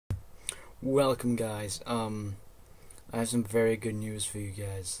Welcome, guys. I have some very good news for you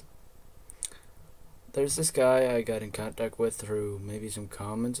guys. There's this guy I got in contact with through maybe some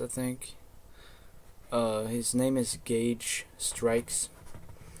comments, I think. His name is GageStrikes,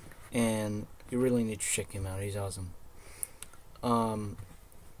 and you really need to check him out. He's awesome.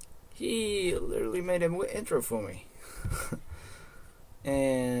 He literally made an intro for me.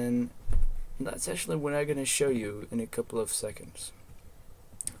 And that's actually what I'm gonna show you in a couple of seconds.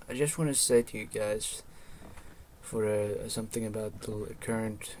 I just want to say to you guys for something about the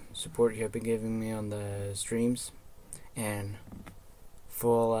current support you have been giving me on the streams and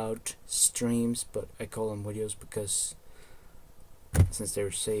Fallout streams, but I call them videos because since they're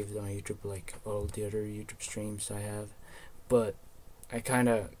saved on YouTube like all the other YouTube streams I have, but I kind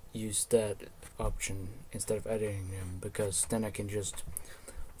of use that option instead of editing them because then I can just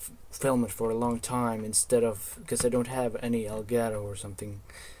film it for a long time instead of, because I don't have any Elgato or something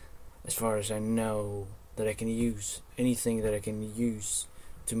as far as I know that I can use, anything that I can use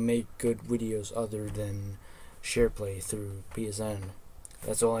to make good videos other than SharePlay through PSN.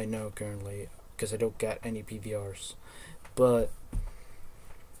 That's all I know currently because I don't get any PVRs. But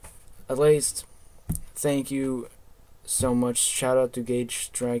at least thank you so much. Shout out to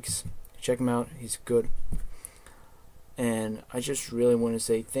GageStrikes. Check him out, he's good. And I just really want to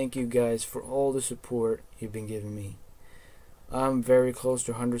say thank you guys for all the support you've been giving me. I'm very close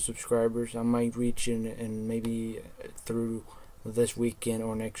to 100 subscribers. I might reach in maybe through this weekend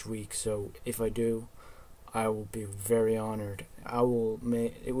or next week. So if I do, I will be very honored.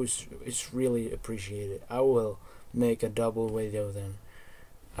 It's really appreciated. I will make a double video then.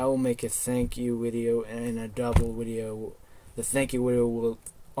 I will make a thank you video and a double video. The thank you video will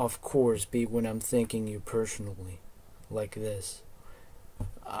of course be when I'm thanking you personally, like this.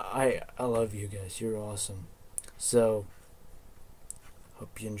 I love you guys. You're awesome. So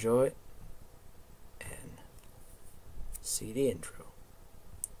hope you enjoy it, and see the intro.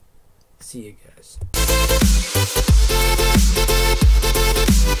 See you guys.